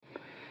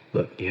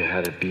Look, you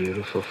had a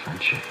beautiful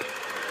friendship.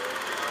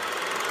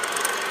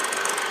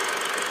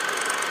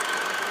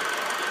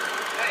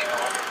 Hey,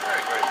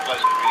 very, very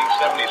pleasant reading.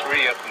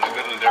 73 up in the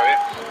Midland area,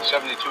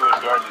 72 in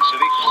Garden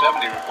City,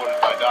 70 reported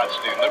by Dodge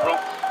City and Liberal,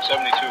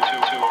 72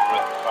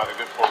 over by the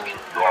good folks of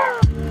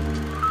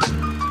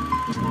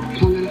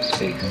Long enough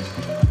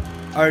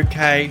space.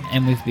 Okay.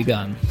 And we've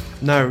begun.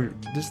 No,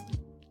 this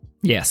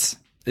Yes.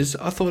 is.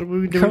 I thought we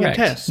were doing Correct.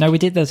 a test. No, we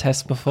did the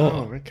test before.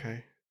 Oh,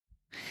 okay.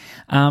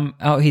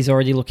 He's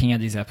already looking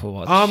at his Apple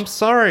Watch. I'm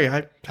sorry.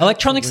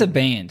 Electronics are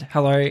banned.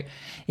 Hello.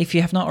 If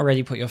you have not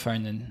already put your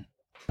phone in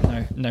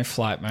no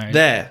flight mode.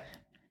 There.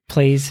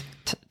 Please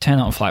turn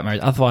on flight mode.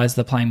 Otherwise,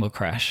 the plane will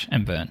crash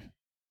and burn.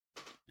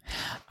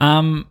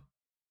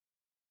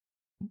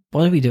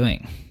 What are we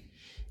doing?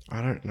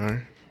 I don't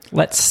know.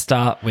 Let's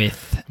start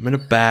with... I'm in a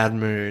bad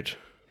mood.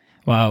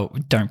 Well,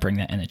 don't bring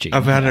that energy.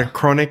 I've been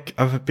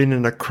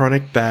in a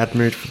chronic bad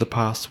mood for the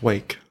past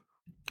week.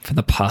 For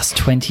the past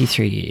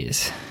 23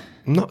 years.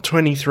 I'm not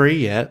 23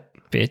 yet.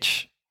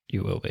 Bitch,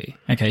 you will be.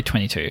 Okay,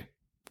 22.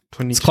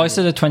 22. It's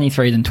closer to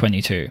 23 than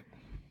 22.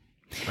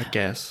 I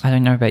guess. I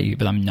don't know about you,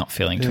 but I'm not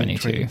feeling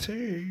 22.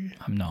 22.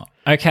 I'm not.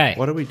 Okay.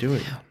 What are we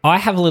doing? I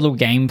have a little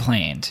game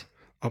planned.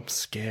 I'm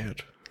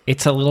scared.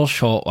 It's a little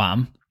short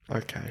one.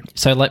 Okay.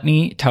 So let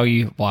me tell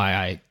you why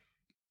I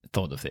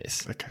thought of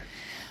this. Okay.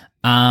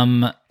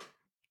 I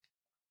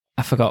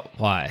forgot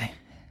why.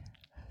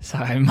 So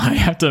I might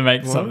have to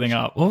make something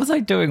up. What was I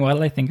doing? Why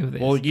did I think of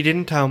this? Well, you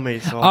didn't tell me,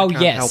 so I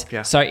can't help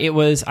you. So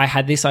I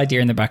had this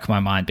idea in the back of my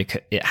mind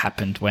because it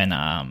happened when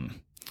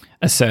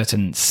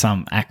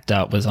some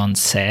actor was on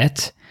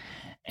set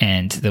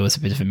and there was a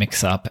bit of a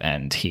mix-up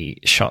and he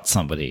shot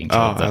somebody and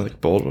killed them.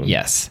 Alec Baldwin.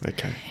 Yes.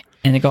 Okay.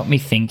 And it got me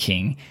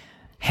thinking,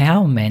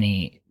 how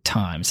many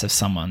times have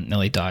someone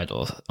nearly died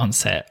on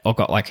set or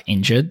got like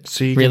injured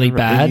really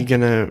bad? Are you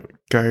going to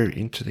go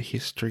into the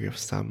history of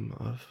some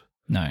of...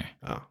 No.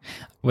 Oh.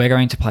 We're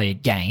going to play a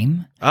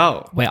game.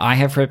 Oh. Where I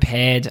have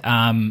prepared...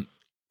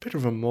 bit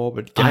of a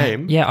morbid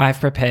game. I've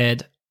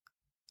prepared,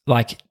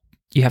 like,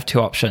 you have two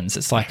options.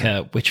 It's like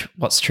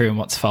what's true and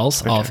what's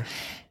false of,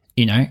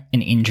 an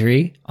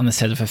injury on the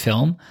set of a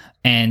film.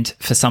 And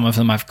for some of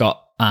them, I've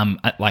got,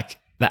 like,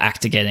 the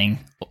actor getting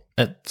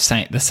the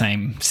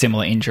same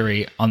similar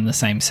injury on the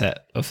same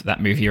set of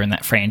that movie or in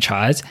that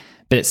franchise.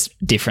 But it's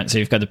different, so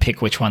you've got to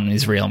pick which one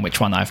is real and which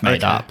one I've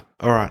made up.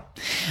 All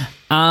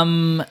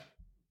right.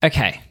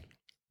 Okay,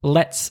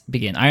 let's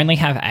begin. I only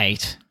have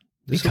 8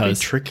 This will because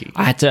be tricky.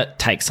 I had to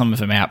take some of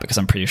them out because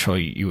I'm pretty sure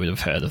you would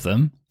have heard of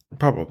them.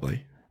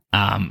 Probably.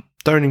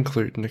 Don't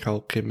include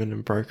Nicole Kidman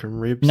and Broken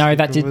Ribs. No,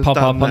 that did pop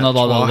up on a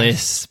lot of twice.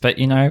 lists, but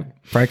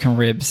Broken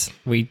Ribs,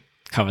 we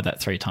covered that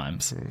 3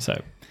 times.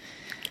 So,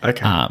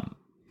 Okay.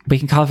 we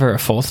can cover a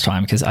 4th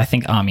time because I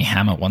think Armie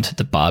Hammer wanted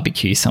to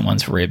barbecue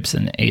someone's ribs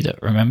and eat it.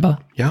 Remember?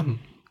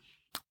 Yum.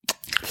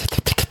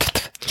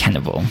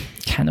 Cannibal.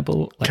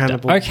 Like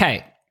Cannibal. that.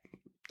 Okay.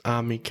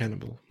 Army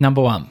Cannibal.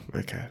 Number 1.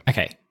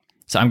 Okay.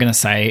 So I'm going to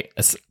say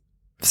a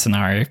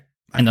scenario,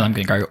 and then I'm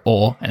going to go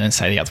or, and then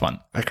say the other one.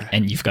 Okay.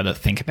 And you've got to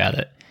think about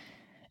it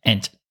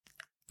and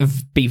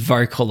be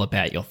vocal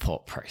about your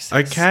thought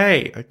process.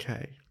 Okay.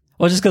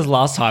 Well, just because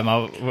last time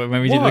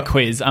when we did the What?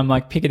 quiz, I'm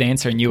like, pick an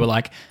answer, and you were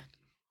like,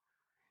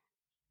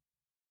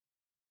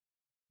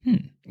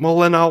 Well,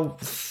 then I'll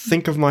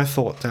think of my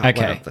thoughts out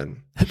Okay. loud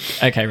then.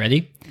 okay,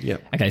 ready?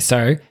 Yep. Okay,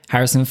 so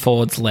Harrison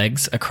Ford's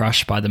legs are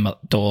crushed by the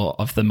door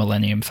of the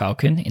Millennium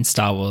Falcon in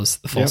Star Wars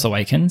The Force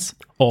Awakens,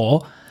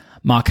 or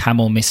Mark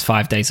Hamill missed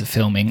 5 days of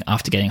filming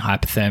after getting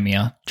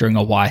hypothermia during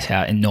a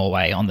whiteout in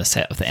Norway on the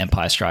set of The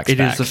Empire Strikes It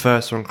Back. is the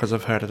first one because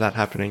I've heard of that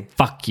happening.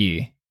 Fuck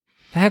you.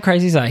 How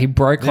crazy is that? He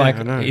broke I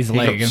know. his He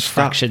got leg and stuck.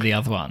 fractured the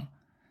other one.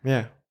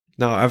 Yeah.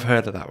 No, I've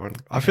heard of that one.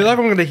 I feel like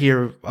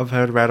I've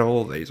heard about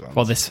all of these ones.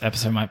 Well, this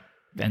episode might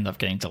end up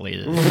getting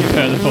deleted. If you've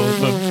heard of all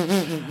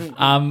of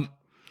them.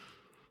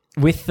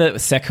 With the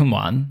second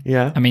one,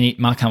 Yeah. I mean,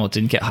 Mark Hamill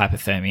didn't get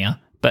hypothermia,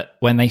 but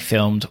when they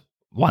filmed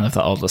one of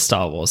the older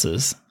Star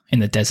Warses in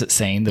the desert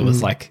scene, there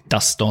was like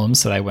dust storms,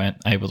 so they weren't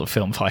able to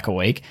film for like a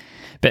week.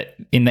 But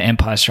in The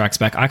Empire Strikes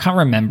Back, I can't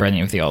remember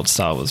any of the old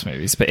Star Wars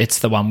movies, but it's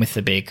the one with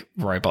the big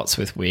robots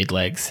with weird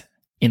legs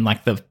in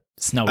like the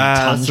snowy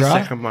That's tundra.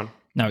 the second one.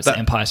 No, it's The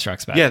Empire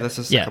Strikes Back. Yeah, that's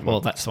the second well,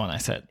 one. that's the one I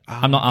said.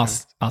 I'm not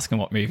asking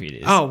what movie it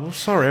is. Oh, well,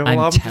 sorry. Well,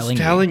 I'm just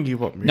telling you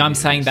what movie No, I'm it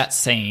saying is. that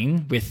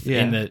scene with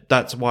Yeah, in the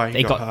that's why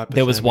he got hypothermia.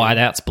 there was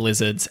whiteouts,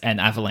 blizzards, and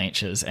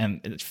avalanches,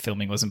 and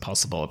filming was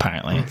impossible.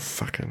 Apparently, Oh,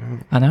 fucking hell.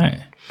 I know.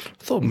 I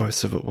thought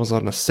most of it was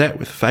on a set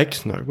with fake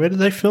snow. Where did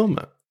they film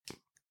it?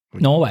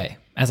 Norway,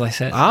 as I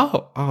said.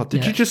 Oh,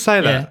 did Yeah. you just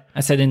say that? Yeah, I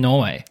said in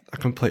Norway I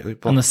completely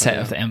blocked on the that set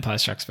out. of The Empire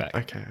Strikes Back.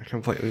 Okay, I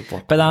completely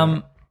blocked But that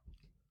out.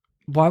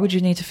 why would you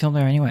need to film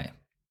there anyway?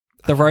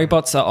 The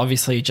robots are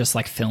obviously just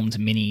like filmed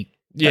mini.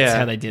 That's Yeah,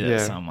 how they did it.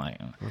 yeah. So I'm like,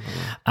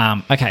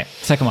 okay,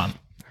 second one.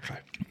 Okay.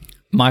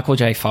 Michael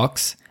J.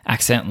 Fox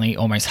accidentally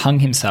almost hung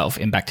himself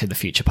in Back to the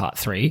Future Part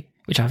 3,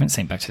 which I haven't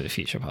seen Back to the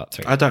Future Part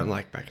 3. I don't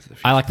like Back to the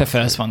Future. I like the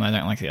first one. I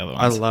don't like the other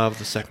I ones. love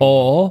the second one.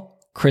 Or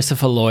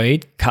Christopher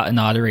Lloyd cut an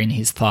artery in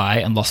his thigh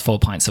and lost 4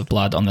 pints of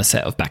blood on the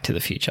set of Back to the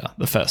Future,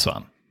 the first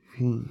one.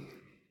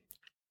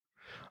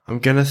 I'm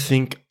going to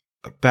think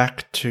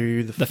back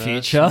to the first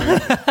future.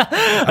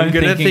 I'm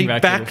going to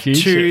think back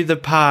to the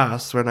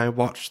past when I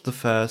watched the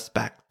first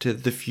Back to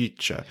the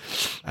Future.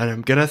 And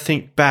I'm going to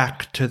think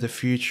back to the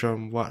future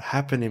and what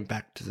happened in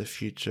Back to the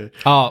Future.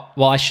 Oh,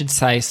 well, I should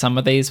say some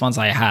of these ones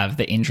I have,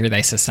 the injury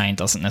they sustained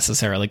doesn't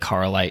necessarily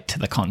correlate to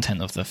the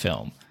content of the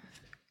film.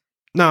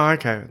 No,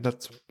 okay.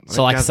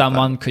 So like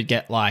someone could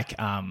get like...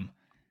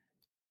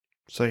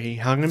 So he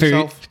hung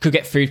himself? Could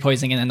get food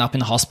poisoning and end up in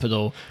the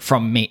hospital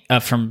from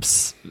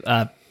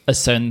a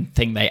certain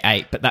thing they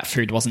ate, but that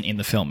food wasn't in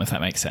the film, if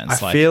that makes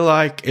sense. I feel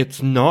like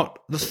it's not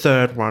the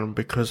third one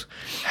because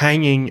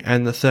hanging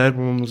and the third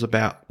one was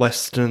about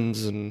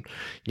westerns and,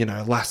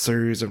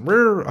 lassos and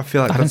I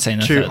feel like I haven't seen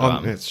the third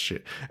one.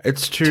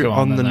 It's too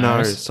on the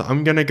nose. So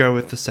I'm going to go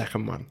with the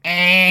second one.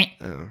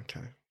 Okay.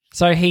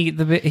 So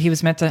he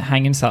was meant to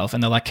hang himself,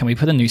 and they're like, "Can we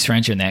put a noose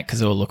around your neck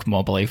because it will look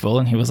more believable?"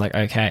 And he was like,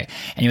 "Okay."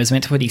 And he was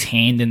meant to put his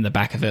hand in the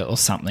back of it or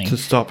something to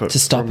stop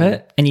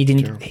it. And he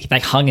didn't. They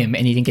hung him,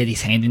 and he didn't get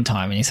his hand in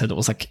time. And he said it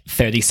was like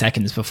 30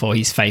 seconds before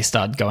his face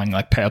started going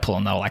like purple,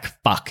 and they were like,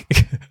 "Fuck."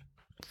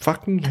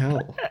 Fucking hell!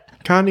 You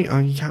can't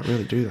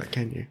really do that,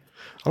 can you?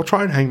 I'll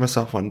try and hang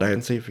myself one day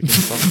and see if we can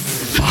stop it.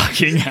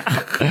 Fucking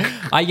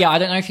hell. Yeah, I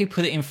don't know if you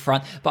put it in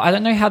front, but I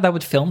don't know how they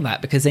would film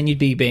that because then you'd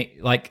be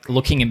like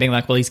looking and being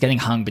like, well, he's getting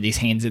hung, but his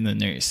hand's in the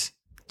noose.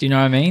 Do you know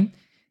what I mean?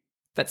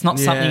 That's not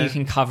something you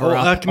can cover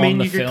up on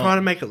the you film. can kind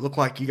of make it look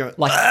like you go...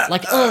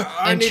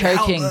 I'm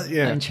choking.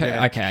 Yeah.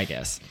 Okay, I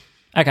guess.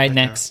 Okay,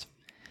 next.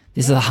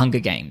 This is the Hunger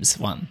Games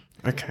one.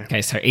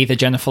 Okay, so either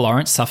Jennifer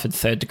Lawrence suffered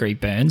third-degree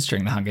burns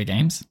during the Hunger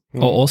Games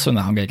or also in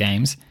the Hunger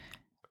Games,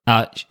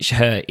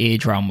 her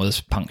eardrum was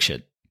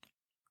punctured.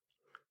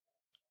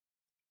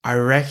 I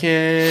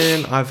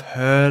reckon I've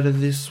heard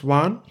of this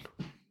one.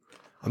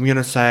 I'm going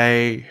to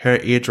say her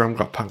eardrum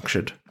got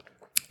punctured.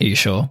 Are you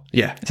sure?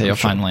 Yeah. Is that your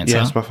final answer?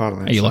 Yeah, it's my final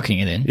answer. Are you locking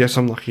it in? Yes,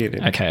 I'm locking it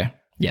in. Okay.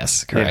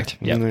 Yes, correct.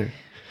 Yeah. Yep.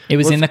 It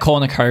was in the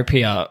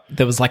cornucopia.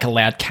 There was like a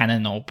loud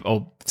cannon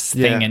or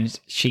thing, and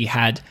she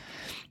had...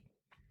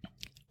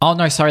 Oh,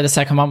 no, sorry. The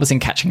second one was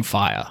in Catching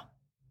Fire.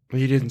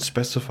 Well, you didn't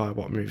specify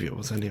what movie it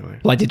was anyway.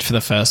 Well, I did for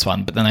the first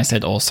one, but then I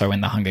said also in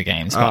the Hunger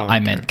Games, but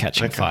I meant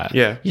Catching Fire.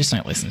 Yeah. You just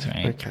don't listen to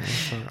me. Okay.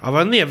 Sorry. I've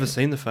only ever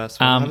seen the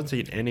first one. I haven't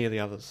seen any of the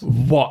others.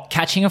 What?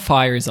 Catching a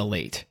Fire is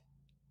elite.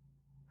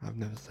 I've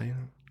never seen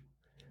them.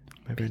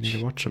 Maybe I need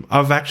to watch them.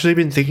 I've actually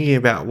been thinking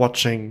about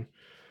watching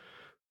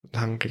the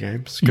Hunger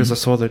Games because I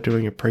saw they're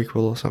doing a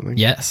prequel or something.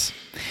 Yes.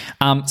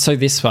 So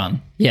this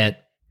one,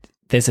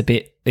 there's a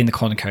bit in the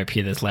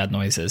cornucopia, there's loud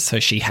noises. So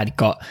she had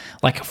got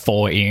like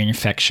 4 ear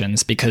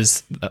infections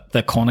because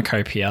the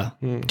cornucopia,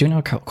 do you know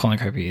what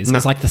cornucopia is? No.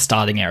 It's like the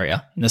starting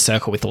area in the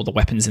circle with all the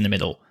weapons in the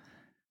middle.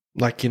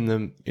 Like in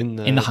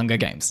the Hunger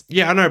Games.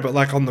 Yeah, I know, but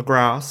like on the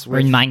grass. Or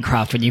in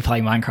Minecraft when you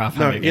play Minecraft.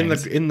 No, Hunger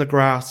Games. in the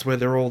grass where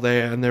they're all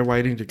there and they're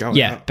waiting to go.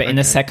 Yeah, but in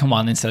the second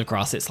one, instead of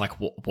grass, it's like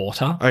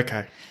water.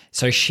 Okay.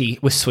 So she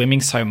was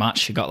swimming so much,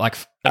 she got like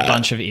a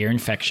bunch of ear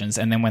infections,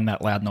 and then when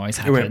that loud noise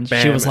It went happened,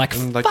 bam, she was like,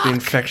 and fuck. like the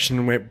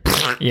infection went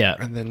Yeah.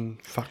 and then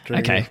fucked her.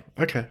 Okay.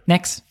 Okay.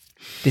 Next.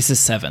 This is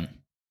 7.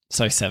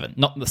 So 7.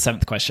 Not the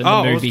 7th question,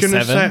 Oh, the I was movie going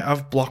to 7. say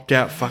I've blocked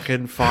out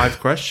fucking 5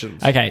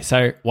 questions. Okay,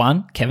 so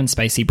 1, Kevin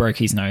Spacey broke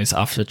his nose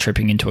after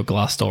tripping into a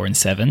glass door in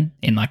 7,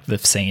 in like the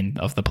scene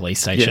of the police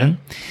station.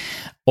 Yeah.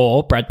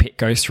 Or Brad Pitt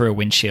goes through a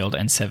windshield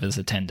and severs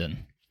a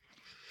tendon.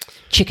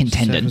 Chicken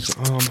tendon.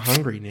 I'm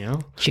hungry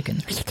now.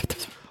 Chicken.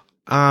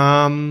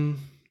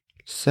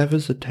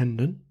 Severs a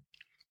tendon.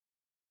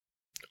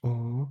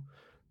 Or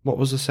what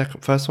was the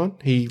first one?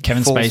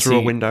 Kevin falls Spacey through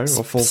a window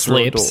or falls through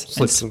a door.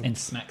 Slips and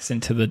smacks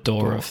into the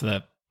door of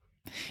the...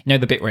 You know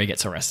the bit where he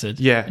gets arrested?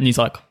 Yeah. And he's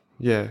like...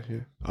 Yeah.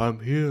 I'm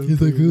here.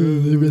 He's like,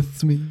 oh,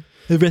 arrest me.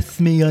 Arrest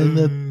me, I'm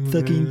a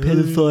fucking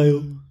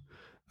pedophile.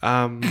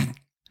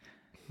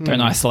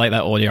 Don't isolate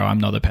that audio, I'm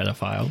not a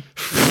pedophile.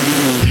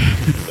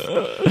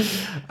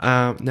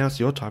 Now it's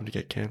your time to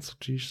get cancelled.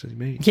 It's usually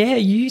me. Yeah,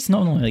 it's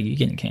not normally you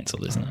getting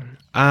cancelled, isn't it?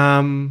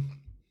 I'm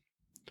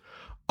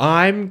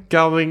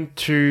going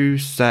to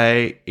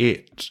say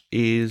it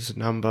is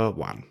number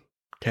 1,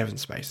 Kevin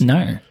Spacey.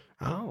 No.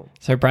 Oh.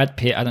 So Brad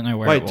Pitt, I don't know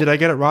where. Wait, did I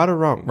get it right or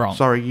wrong? Wrong.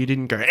 Sorry, you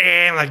didn't go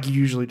like you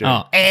usually do.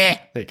 Oh, There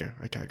you go.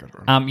 Okay, I got it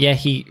wrong. Yeah,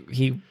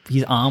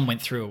 his arm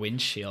went through a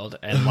windshield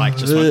and like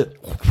just went.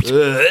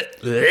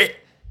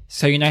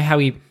 So you know how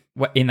he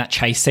in that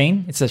chase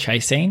scene? It's a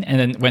chase scene, and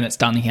then when it's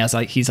done, he has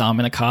like his arm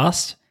in a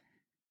cast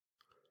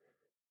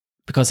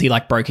because he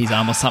like broke his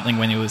arm or something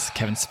when he was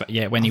Kevin.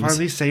 When he was. I've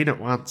only seen it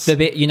once. The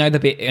bit, the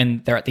bit,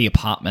 and they're at the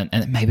apartment,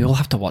 and maybe we'll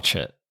have to watch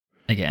it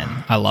again.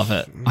 I love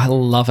it. I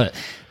love it.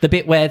 The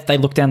bit where they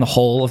look down the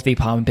hall of the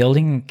apartment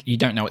building, you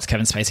don't know it's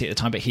Kevin Spacey at the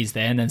time, but he's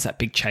there, and there's that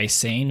big chase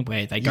scene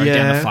where they go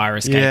down the fire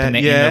escape and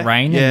they're in the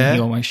rain, and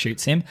he almost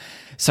shoots him.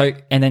 So,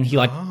 and then he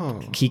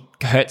he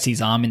hurts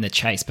his arm in the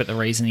chase, but the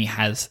reason he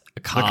has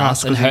a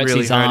cast and hurts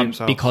his arm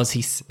because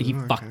he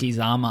fucked his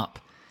arm up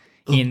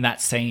in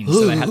that scene,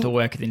 so they had to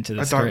work it into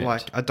the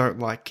script. I don't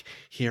like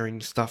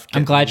hearing stuff.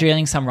 I'm glad you're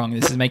getting some wrong.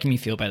 This is making me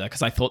feel better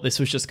because I thought this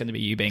was just going to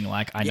be you being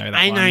like, I know that.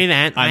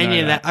 I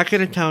know that. I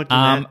could have told you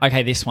that.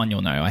 Okay, this one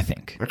you'll know, I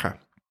think.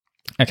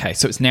 Okay,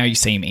 so it's Now You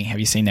See Me. Have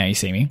you seen Now You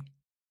See Me?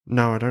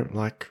 No, I don't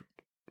like.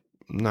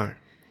 No.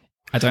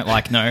 I don't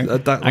like no. I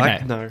don't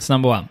like no. It's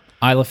number one.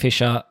 Isla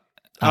Fisher.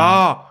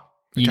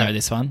 You know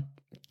this one.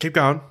 Keep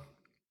going.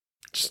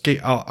 Just keep.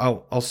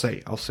 I'll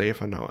see. I'll see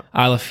if I know it.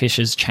 Isla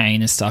Fisher's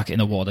chain is stuck in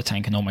a water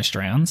tank and almost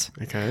drowns.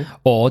 Okay.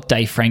 Or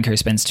Dave Franco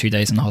spends 2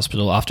 days in the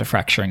hospital after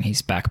fracturing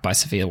his back by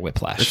severe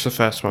whiplash. It's the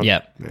first one.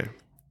 Yep. Yeah.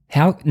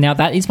 Now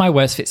that is my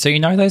worst fit. So you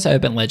know those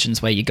urban legends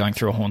where you're going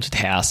through a haunted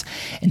house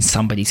and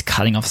somebody's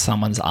cutting off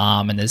someone's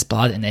arm and there's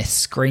blood and they're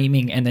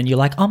screaming and then you're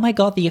like, oh my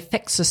God, the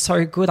effects are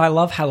so good. I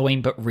love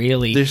Halloween, but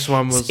really this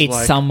one was it's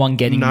like, someone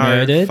getting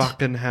murdered.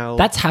 Fucking hell.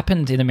 That's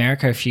happened in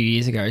America a few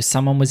years ago.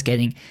 Someone was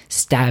getting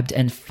stabbed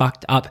and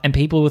fucked up and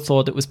people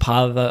thought it was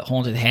part of the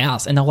haunted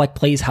house and they're like,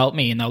 please help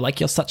me. And they're like,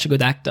 you're such a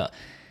good actor.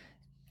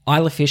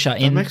 Isla Fisher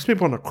makes me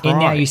want to cry. In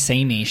Now You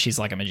See Me, she's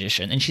like a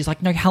magician. And she's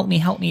like, no, help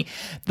me.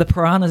 The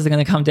piranhas are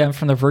going to come down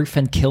from the roof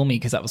and kill me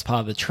because that was part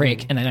of the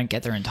trick. And they don't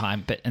get there in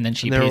time. And then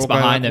she appears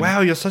behind them.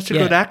 Wow, you're such a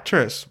good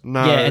actress.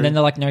 No. Yeah, and then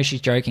they're like, no,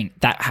 she's joking.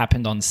 That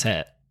happened on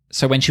set.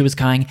 So when she was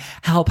going,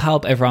 help,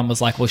 everyone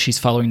was like, well, she's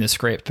following the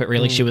script. But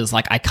really she was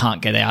like, I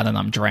can't get out and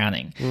I'm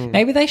drowning.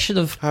 Maybe they should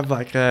have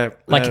like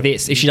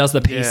this. If she does the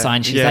peace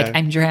sign, she's like,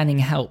 I'm drowning,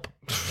 help.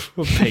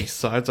 Peace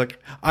signs like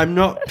I'm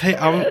not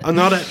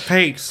at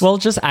peace. Well,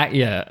 just act,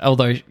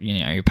 although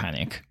you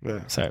panic.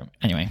 So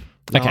anyway,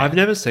 no, I've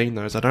never seen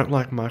those. I don't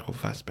like Michael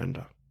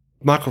Fassbender.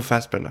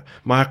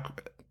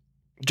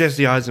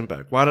 Jesse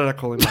Eisenberg. Why did I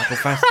call him Michael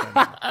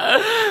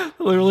Fassbender?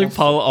 Literally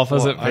polar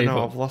opposite people. I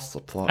know, I've lost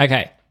the plot.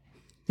 Okay,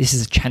 this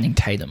is a Channing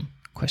Tatum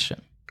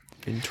question.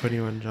 In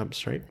 21 Jump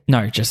Street?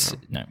 No.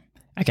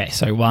 Okay,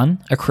 so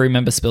 1, a crew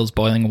member spills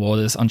boiling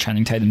waters on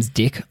Channing Tatum's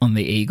dick on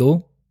the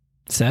Eagle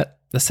set.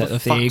 The set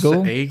of the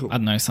Eagle. I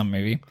don't know, some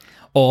movie.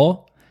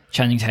 Or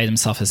Channing Tatum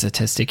suffers a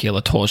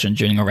testicular torsion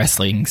during a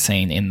wrestling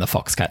scene in The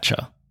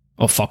Foxcatcher.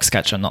 Or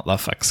Foxcatcher, not The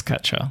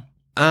Foxcatcher.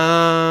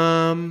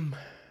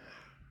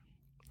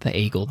 The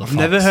Eagle, the Fox. I've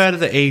never heard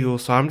of the Eagle,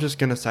 so I'm just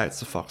going to say it's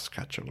the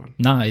Foxcatcher one.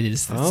 No, it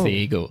is. It's the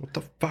Eagle. What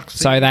the fuck's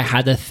So they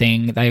had a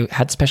thing. They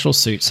had special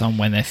suits on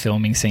when they're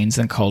filming scenes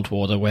in cold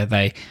water where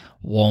they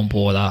warm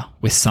water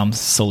with some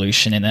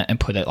solution in it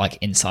and put it like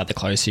inside the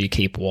clothes so you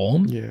keep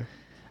warm. Yeah.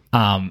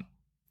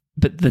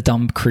 But the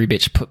dumb crew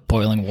bitch put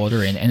boiling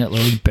water in and it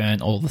literally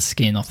burnt all the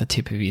skin off the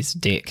tip of his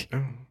dick.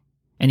 Oh.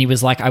 And he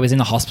was like, I was in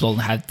the hospital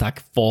and had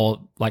like 4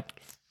 like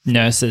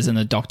nurses and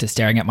a doctor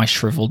staring at my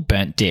shriveled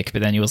burnt dick.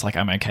 But then he was like,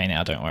 I'm okay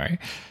now, don't worry.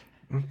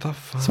 What the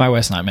fuck? It's my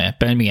worst nightmare.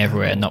 Burn me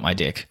everywhere, not my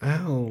dick.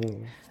 Ow.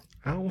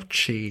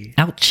 Ouchie.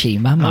 Ouchie,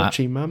 mama.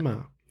 Ouchie,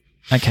 mama.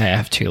 Okay, I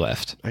have 2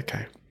 left.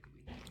 Okay.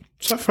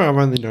 So far I've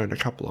only known a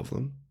couple of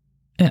them.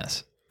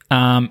 Yes.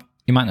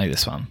 You might know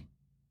this one.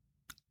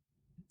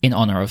 In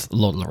honor of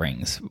Lord of the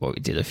Rings, what we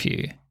did a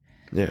few.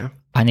 Yeah.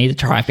 I need to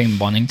try. I've been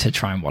wanting to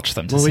try and watch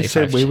them to see. Well, we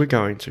said we were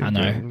going to. I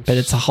know, but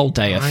it's a whole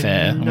day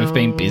affair, and we've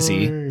been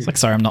busy. It's like,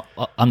 sorry,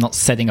 I'm not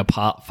setting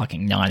apart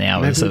fucking 9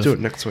 hours. Maybe we'll do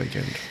it next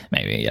weekend.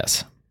 Maybe,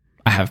 yes.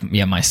 I have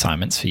my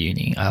assignments for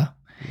uni are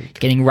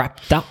getting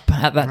wrapped up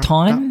at that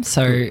time,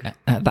 so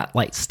at that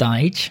late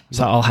stage,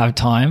 so I'll have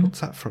time.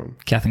 What's that from?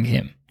 Kath and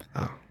Kim.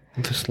 Oh,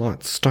 this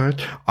light stone.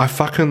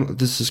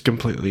 This is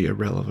completely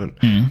irrelevant.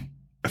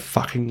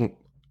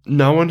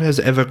 No one has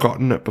ever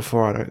gotten it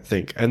before, I don't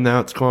think. And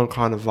now it's gone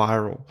kind of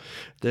viral.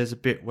 There's a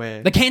bit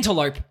where... The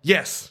cantaloupe.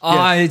 Yes.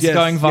 It's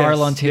going viral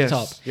on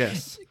TikTok.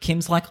 Yes.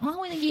 Kim's like, I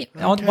want to get...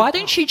 Okay. Why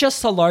don't she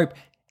just elope?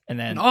 And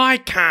then... I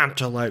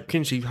can't elope.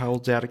 She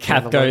holds out a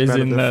cantaloupe goes out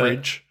in the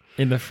fridge.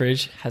 In the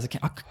fridge, has a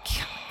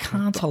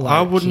cantaloupe.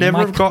 I would never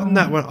have gotten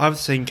that when I've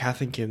seen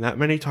Kath and Kim that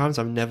many times.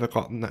 I've never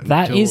gotten that.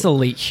 That is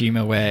elite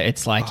humor where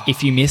it's like,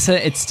 if you miss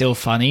it, it's still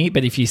funny.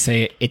 But if you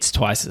see it, it's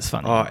twice as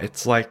funny. Oh,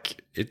 it's like...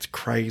 It's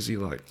crazy,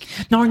 like...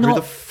 No, who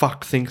the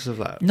fuck thinks of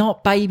that?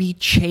 Not baby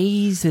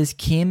cheeses,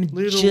 Kim.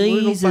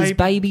 Little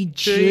baby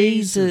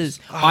Jesus.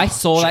 I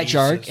saw that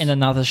joke in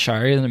another show,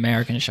 an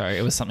American show.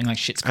 It was something like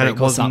Schitt's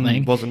Creek or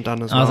something. Wasn't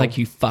done as well. I was like,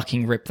 you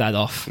fucking ripped that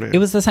off. Yeah. It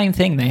was the same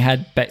thing. They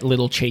had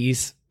little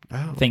cheese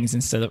things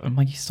instead of... I'm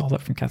like, you stole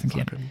that from Kath and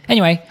Kim.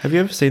 Anyway. Have you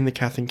ever seen the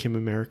Kath and Kim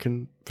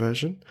American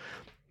version?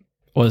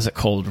 What is it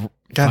called?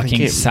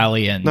 Fucking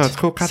Sally and... No, it's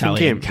called Kath and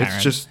Kim.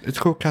 It's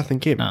called Kath and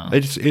Kim. Oh.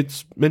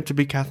 It's meant to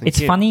be Kath and Kim.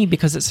 It's funny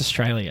because it's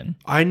Australian.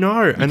 I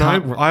know. And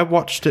I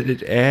watched it.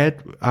 It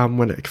aired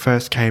when it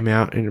first came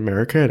out in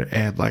America. It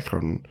aired like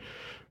on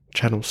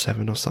Channel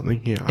 7 or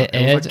something here. It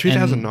aired was like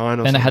 2009 or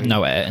something. And it had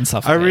no air and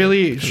stuff. I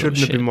really shouldn't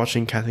have been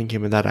watching Kath and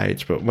Kim at that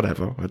age, but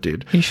whatever, I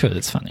did. You should.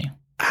 It's funny.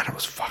 And it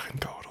was fucking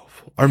god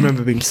awful. I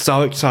remember being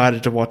so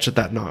excited to watch it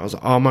that night. I was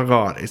like, oh my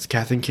god, it's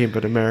Kath and Kim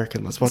but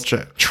American. Let's watch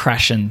it.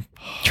 Trasher.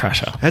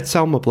 It had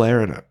Selma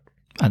Blair in it.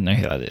 I don't know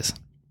who that is.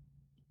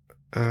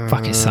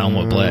 Fucking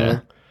Selma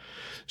Blair.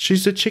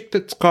 She's a chick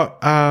that's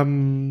got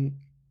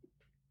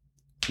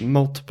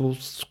multiple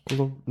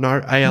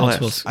no,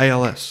 ALS.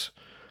 ALS.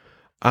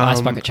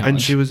 Ice Bucket Challenge.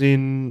 And she was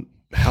in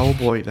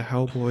Hellboy, the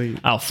Hellboy.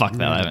 Oh, fuck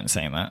that. I haven't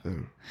seen that.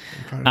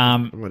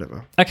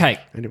 Whatever. Okay.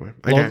 Anyway.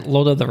 Okay.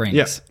 Lord of the Rings.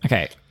 Yep.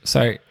 Okay.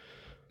 So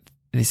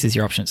this is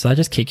your option. So I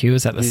just kick you?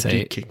 Is that the You seat?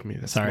 did kick me.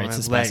 That's Sorry, my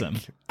it's a leg. spasm.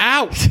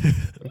 Ow!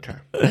 Okay.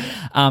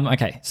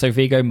 Okay. So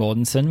Viggo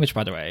Mortensen, which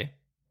by the way,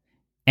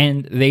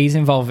 and these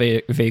involve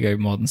Viggo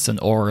Mortensen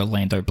or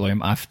Orlando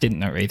Bloom. I didn't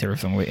know either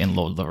of them were in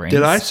Lord of the Rings.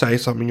 Did I say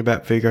something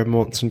about Viggo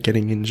Mortensen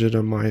getting injured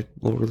on my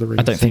Lord of the Rings?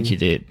 I don't think you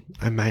did.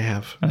 I may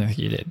have. I don't think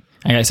you did.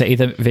 Okay, so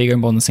either Viggo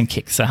Mortensen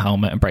kicks a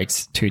helmet and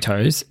breaks 2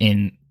 toes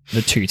in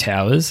the 2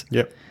 towers.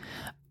 Yep.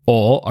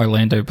 Or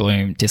Orlando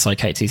Bloom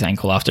dislocates his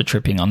ankle after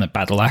tripping on the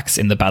battle axe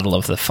in the Battle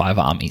of the 5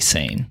 Armies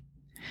scene.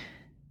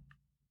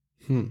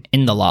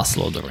 In the last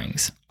Lord of the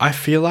Rings. I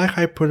feel like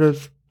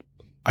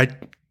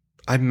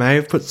I may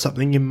have put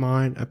something in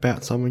mine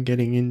about someone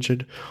getting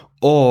injured,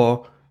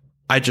 or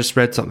I just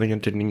read something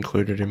and didn't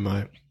include it in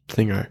my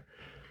thingo.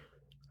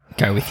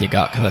 Go with your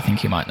gut, because I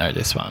think you might know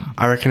this one.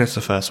 I reckon it's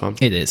the first one.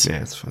 It is.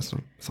 Yeah, it's the first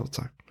one. I thought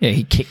so. Yeah,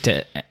 he kicked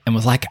it and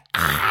was like,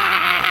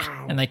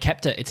 ah! And they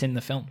kept it. It's in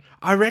the film.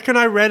 I reckon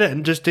I read it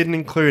and just didn't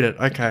include it.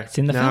 Okay. It's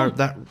in the film.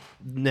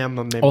 Now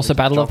my memory. Also,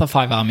 Battle of the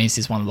 5 Armies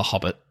is one of the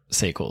Hobbit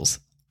sequels.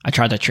 I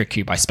tried to trick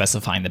you by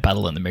specifying the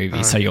battle in the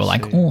movie, so you're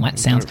like, oh, that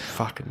sounds... Don't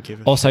fucking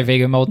give a Also,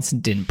 Viggo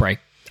Mortensen didn't break...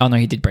 Oh, no,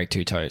 he did break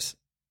 2 toes.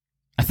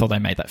 I thought they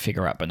made that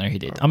figure up, but no, he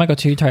did. Oh my God,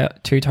 2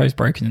 toes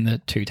broken in the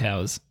 2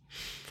 towers.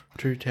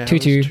 2 towers,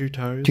 2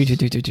 toes.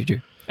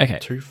 2. Okay.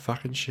 2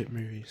 fucking shit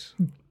movies.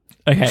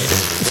 Okay,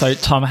 so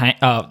Tom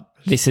Hanks...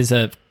 this is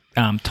a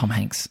Tom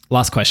Hanks.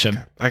 Last question.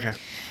 Okay.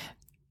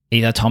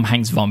 Either Tom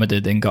Hanks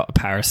vomited and got a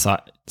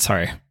parasite...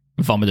 Sorry,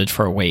 vomited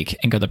for a week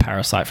and got a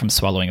parasite from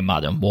swallowing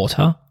mud and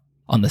water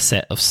on the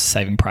set of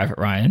Saving Private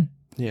Ryan.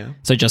 Yeah.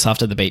 So just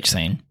after the beach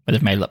scene, where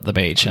they've made up the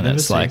beach, and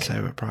it's like...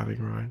 Saving Private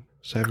Ryan.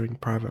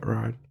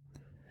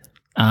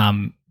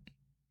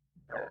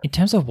 In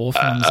terms of war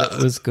films,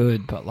 it was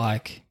good, but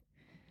like...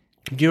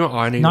 You know what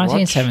I need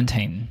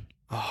 1917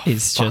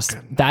 is fucking just...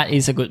 That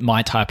is a good...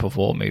 My type of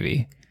war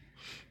movie.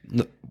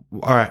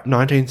 All right,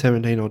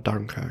 1917 or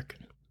Dunkirk?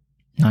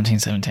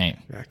 1917.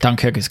 Okay.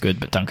 Dunkirk is good,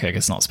 but Dunkirk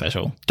is not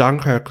special.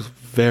 Dunkirk was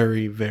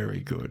very, very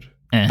good.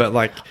 But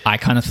like... I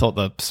kind of thought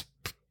the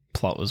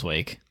plot was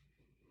weak.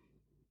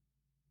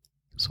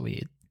 It's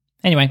weird.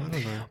 Anyway,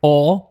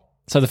 or...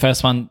 So the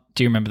first one...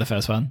 Do you remember the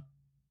first one?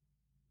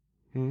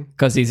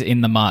 Because he's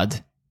in the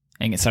mud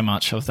and gets so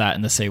much of that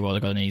in the seawater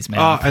got in his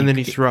mouth. Oh, and then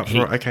he threw up.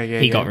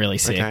 He got really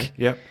sick. Okay,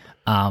 yep.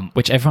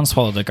 Which everyone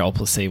swallowed a gulp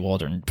of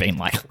seawater and been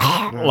like,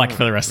 like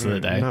for the rest of the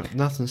day.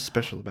 Nothing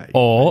special about you.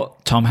 Or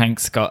Tom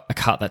Hanks got a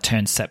cut that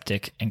turned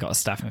septic and got a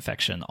staph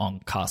infection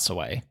on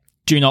Castaway.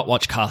 Do not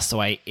watch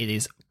Castaway. It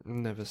is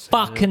never seen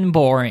fucking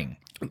boring.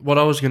 What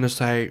I was going to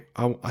say,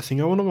 I think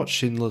I want to watch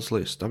Schindler's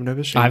List. I've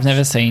never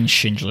seen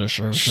Schindler's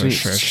List.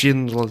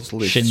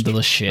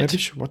 Schindler's shit. Maybe we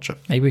should watch it.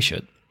 Maybe we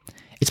should.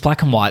 It's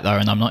black and white though,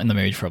 and I'm not in the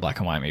mood for a black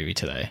and white movie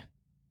today.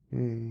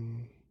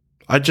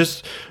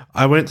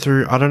 I went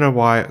through, I don't know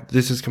why,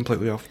 this is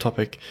completely off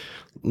topic.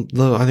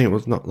 I think it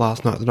was not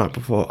last night, the night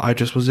before. I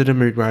just was in a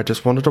mood where I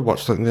just wanted to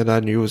watch something that I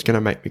knew was going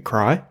to make me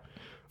cry.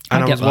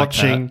 And I was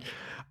watching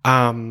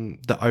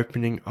the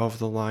opening of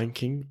The Lion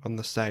King on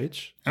the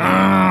stage.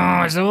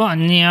 I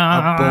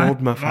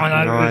bawled my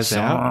fucking eyes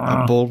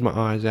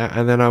out.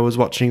 And then I was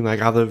watching like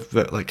other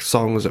like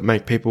songs that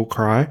make people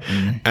cry,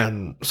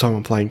 and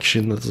someone playing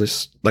Schindler's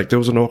List. Like there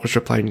was an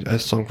orchestra playing a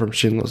song from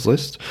Schindler's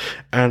List,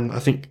 and I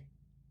think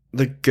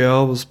the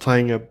girl was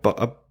playing a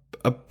bow.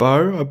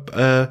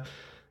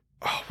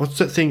 What's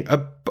that thing?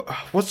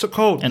 What's it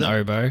called? An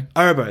oboe.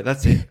 Oboe,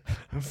 that's it.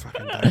 I'm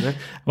fucking done there.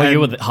 Well,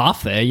 you were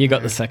half there. You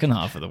got the second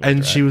half of the word. And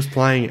right. she was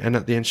playing, and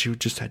at the end, she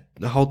just had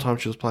the whole time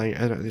she was playing,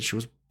 and then she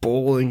was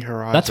bawling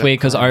her eyes. That's weird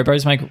because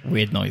oboes make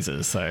weird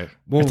noises. So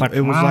well, it's like,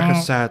 it was like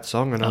a sad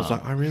song, and I was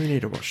like, I really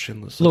need to watch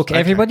Schindler's List. Look,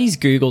 everybody's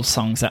Googled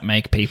songs that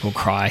make people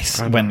cry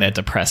when they're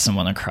depressed and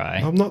want to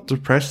cry. I'm not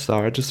depressed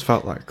though. I just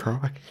felt like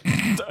crying.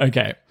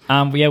 Okay.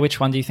 Yeah. Which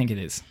one do you think it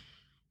is?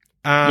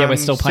 Yeah, we're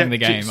still playing the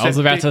game. I was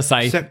about to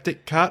say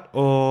septic cut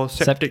or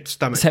septic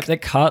stomach.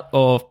 Septic cut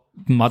or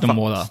mud and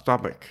water.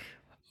 Stomach.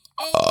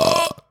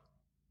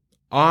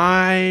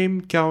 I'm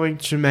going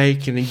to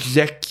make an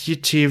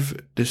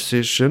executive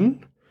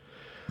decision.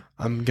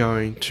 I'm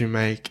going to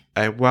make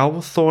a well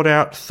thought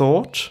out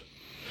thought.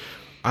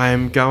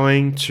 I'm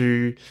going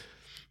to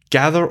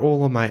gather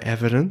all of my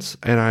evidence,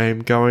 and I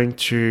am going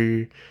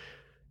to...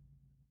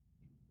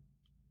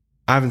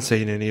 I haven't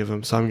seen any of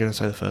them, so I'm going to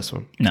say the first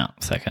one. No,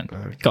 second.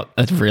 Okay. Got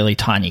a really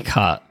tiny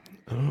cut.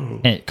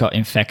 And it got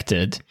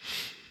infected,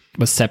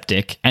 was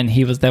septic, and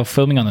they were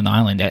filming on an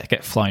island. It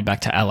got flown back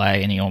to LA,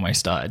 and he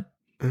almost died.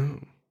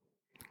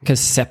 Because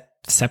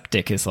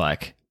septic is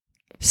like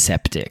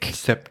septic.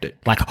 Septic.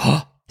 Like,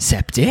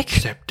 septic?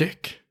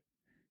 Septic.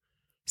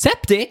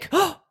 Septic?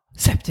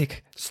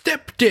 Septic.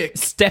 Step dick.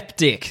 Step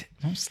dick.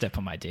 Don't step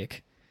on my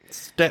dick.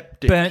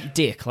 Step dick. Burnt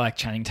dick, like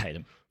Channing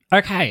Tatum.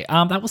 Okay,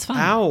 that was fun.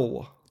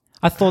 Ow.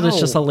 I thought it's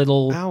just a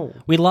little... Ow.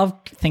 We love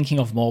thinking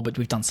of more, but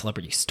we've done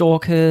Celebrity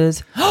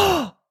Stalkers.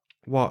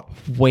 What?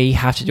 We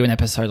have to do an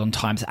episode on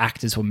times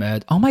actors were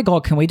murdered. Oh my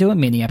God, can we do a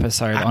mini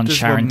episode on Actors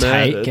Sharon were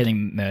Tate murdered?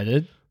 getting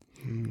murdered?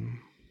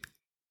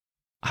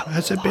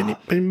 Has there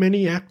been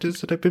many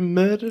actors that have been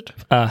murdered?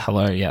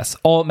 Hello, yes.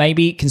 Or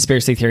maybe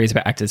conspiracy theories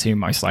about actors who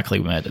most likely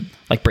were murdered,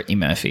 like Brittany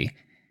Murphy.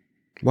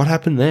 What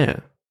happened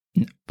there?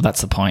 Well,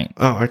 that's the point.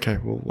 Oh, okay.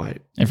 Well, wait.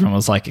 Everyone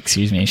was like,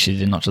 excuse me, she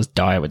did not just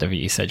die, whatever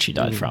you said she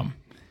died from.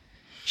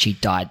 She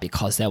died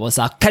because there was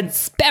a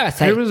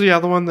conspiracy. Who was the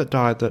other one that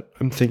died that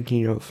I'm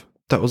thinking of?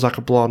 That was like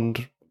a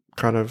blonde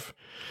kind of...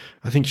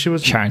 I think she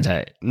was... Sharon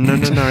Tate. No.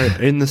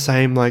 In the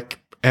same like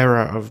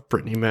era of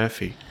Brittany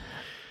Murphy.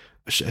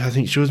 I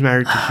think she was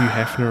married to Hugh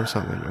Hefner or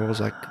something. Or was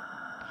like...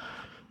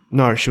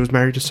 No, she was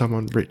married to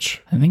someone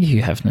rich. I think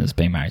Hugh Hefner's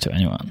been married to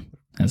anyone,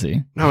 has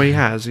he? No, he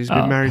has. He's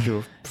been married to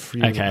a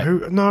few... Okay.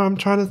 No, I'm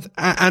trying to...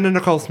 Anna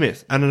Nicole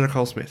Smith.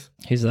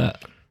 Who's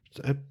that?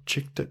 A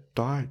chick that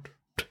died.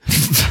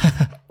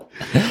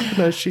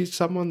 No, she's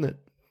someone that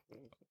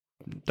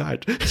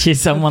died. She's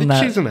someone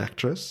that... She's an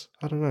actress.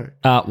 I don't know.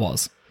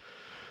 Was.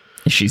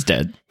 She's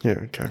dead. Yeah,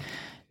 okay.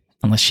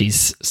 Unless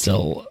she's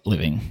still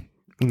living.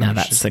 No, Now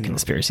that's she's the not.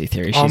 conspiracy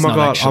theory. Oh She's my not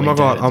god, actually oh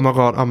my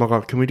dead.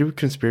 god. Can we do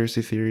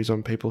conspiracy theories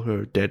on people who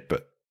are dead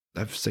but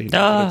have seen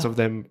evidence of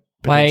them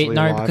Wait, potentially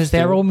no, alive because still?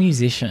 they're all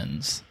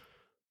musicians.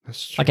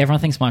 That's true. Like everyone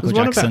thinks Michael There's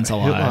one about Jackson's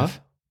Hitler.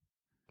 alive.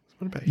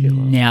 What about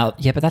Hitler? Now,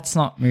 yeah, but that's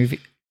not movie.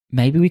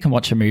 Maybe we can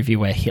watch a movie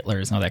where Hitler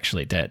is not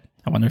actually dead.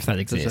 I wonder if that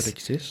exists. Does that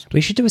exist?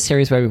 We should do a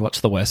series where we watch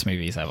the worst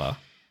movies ever.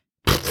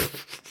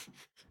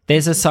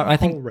 There's I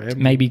think ramble.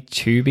 maybe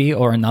Tubi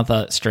or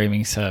another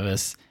streaming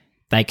service.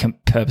 They can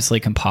purposely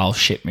compile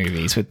shit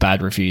movies with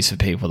bad reviews for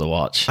people to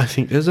watch. I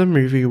think there's a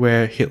movie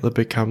where Hitler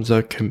becomes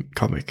a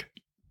comic.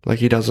 Like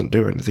he doesn't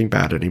do anything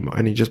bad anymore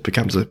and he just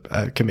becomes a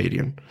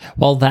comedian.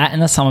 Well, that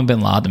and Osama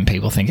bin Laden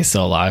people think is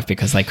still alive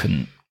because they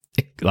couldn't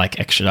like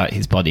extradite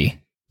his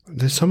body.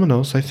 There's someone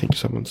else, I think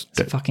someone's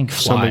dead. Fucking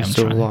fly. Someone's I'm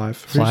still trying.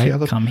 alive. Who's Fly, the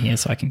other? come here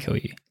so I can kill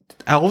you.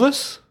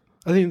 Elvis?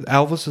 I think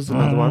Elvis is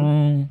another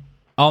one.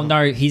 Oh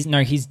no, he's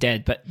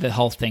dead. But the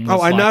whole thing. Was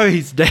Oh, I know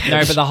he's dead. No,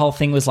 but the whole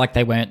thing was like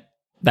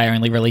they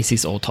only released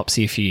his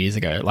autopsy a few years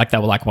ago. Like they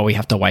were like, well, we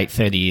have to wait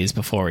 30 years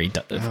before he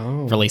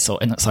release all,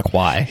 and it's like,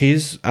 why?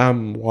 His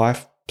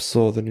wife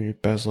saw the new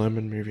Baz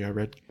Luhrmann movie I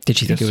read. Did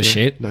she think it was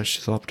shit? No,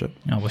 she loved it.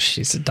 Oh well,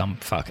 she's a dumb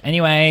fuck.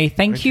 Anyway,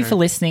 thank you for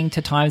listening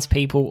to Times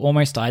People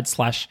Almost Died /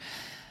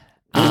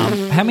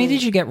 how many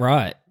did you get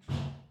right?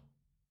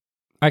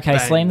 Okay,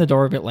 Bang. slam the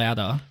door a bit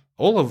louder.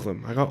 All of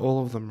them. I got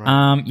all of them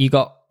right. You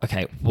got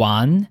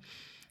 1,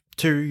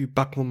 2,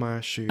 buckle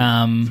my shoe.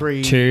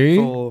 3, 2,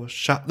 4,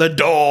 shut the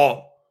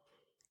door.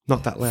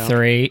 Not that loud.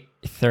 3,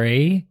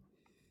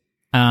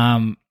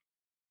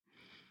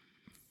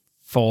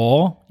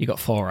 4. You got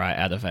 4 right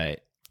out of 8.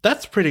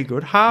 That's pretty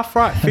good. Half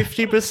right.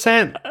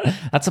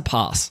 50%. That's a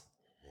pass.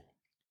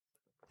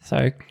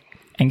 So,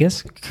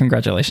 Angus,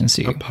 congratulations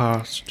to you. A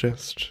pass.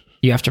 Just.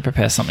 You have to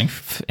prepare something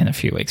in a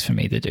few weeks for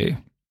me to do.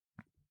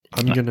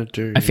 I'm gonna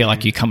do. I feel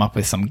like you come up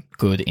with some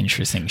good,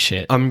 interesting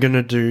shit. I'm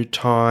gonna do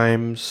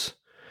times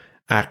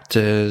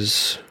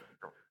actors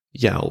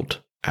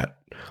yelled at.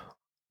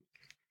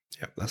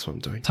 Yep, that's what I'm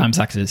doing. Times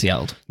actors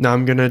yelled. No,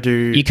 I'm gonna do.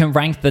 You can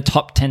rank the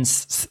top 10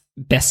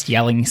 best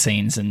yelling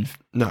scenes and...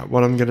 No,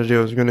 what I'm gonna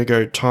do is I'm gonna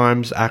go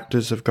times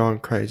actors have gone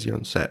crazy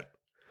on set.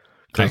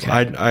 Because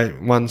I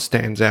one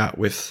stands out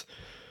with.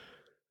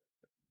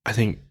 I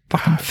think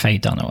fucking Faye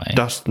Dunaway.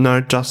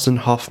 Dustin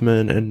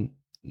Hoffman and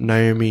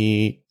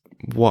Naomi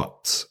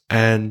Watts,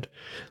 and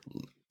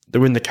they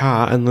were in the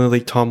car, and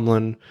Lily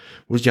Tomlin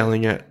was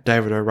yelling at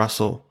David O.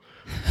 Russell,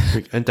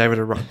 and David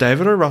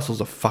O. Russell's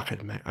a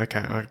fucking man. Okay,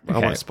 I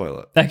won't spoil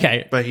it.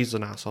 Okay, but he's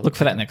an asshole. Look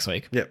for that next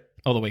week. Yep,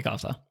 or the week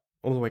after.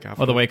 Or the week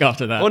after. Or the week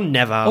after that. Or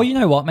never. Or you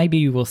know what? Maybe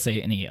you will see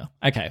it in a year.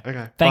 Okay.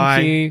 Okay.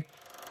 Thank you.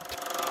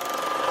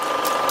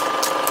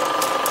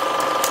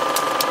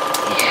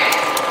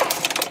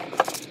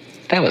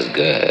 That was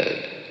good.